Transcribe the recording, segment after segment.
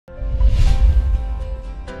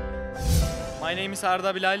My name is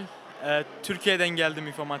Arda Bilal. Türkiye'den geldim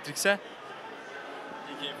Infomatrix'e.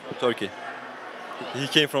 Turkey. He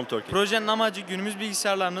came from Turkey. Projenin amacı günümüz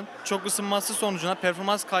bilgisayarlarının çok ısınması sonucunda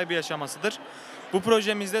performans kaybı yaşamasıdır. Bu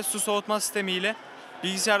projemizde su soğutma sistemiyle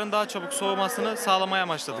bilgisayarın daha çabuk soğumasını sağlamaya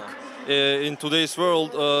amaçladık. In today's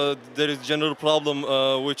world, there is general problem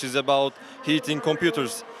which is about heating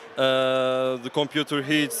computers. The computer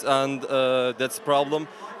heats and that's problem,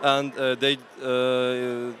 and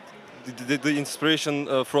the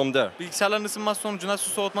inspiration from there. Bilgisayarların ısınması sonucunda su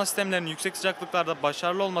soğutma sistemlerinin yüksek sıcaklıklarda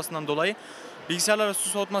başarılı olmasından dolayı bilgisayarlara su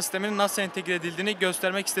soğutma sisteminin nasıl entegre edildiğini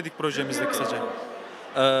göstermek istedik projemizde kısaca.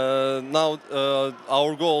 Now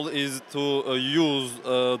our goal is to use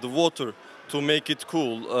the water to make it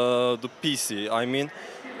cool, the PC I mean,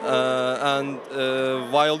 and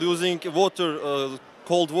while using water,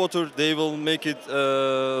 cold water, they will make it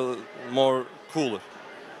more cooler.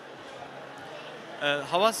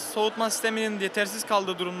 Hava soğutma sisteminin yetersiz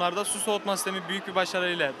kaldığı durumlarda su soğutma sistemi büyük bir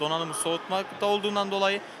başarıyla donanımı soğutmakta olduğundan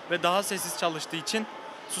dolayı ve daha sessiz çalıştığı için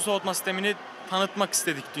su soğutma sistemini tanıtmak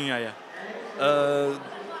istedik dünyaya.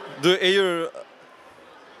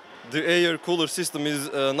 The air cooler system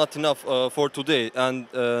is not enough for today, and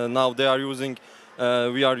now they are using,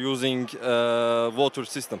 we are using water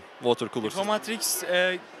system, water cooler system. Infomatrix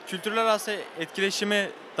kültürler arası etkileşimi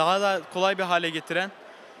daha da kolay bir hale getiren,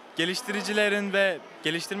 geliştiricilerin ve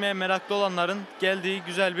geliştirmeye meraklı olanların geldiği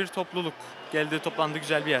güzel bir topluluk, toplandığı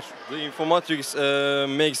güzel bir yer. The Infomatrix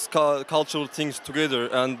makes cultural things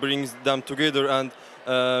together and brings them together and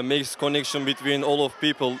makes connection between all of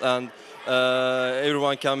people, and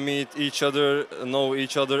everyone can meet each other, know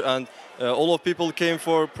each other, and all of people came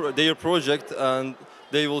for their project and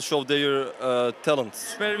they will show their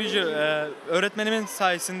talents. Supervisor, öğretmenimin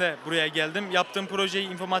sayesinde buraya geldim. Yaptığım projeyi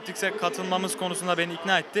Infomatrix'e katılmamız konusunda beni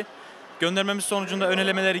ikna etti. Göndermemiz sonucunda ön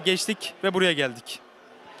elemeleri geçtik ve buraya geldik.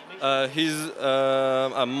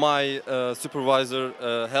 My supervisor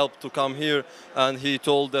helped to come here, and he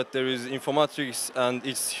told that there is Infomatrix and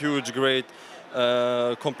it's huge, great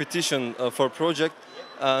competition for project,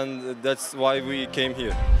 and that's why we came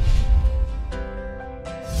here.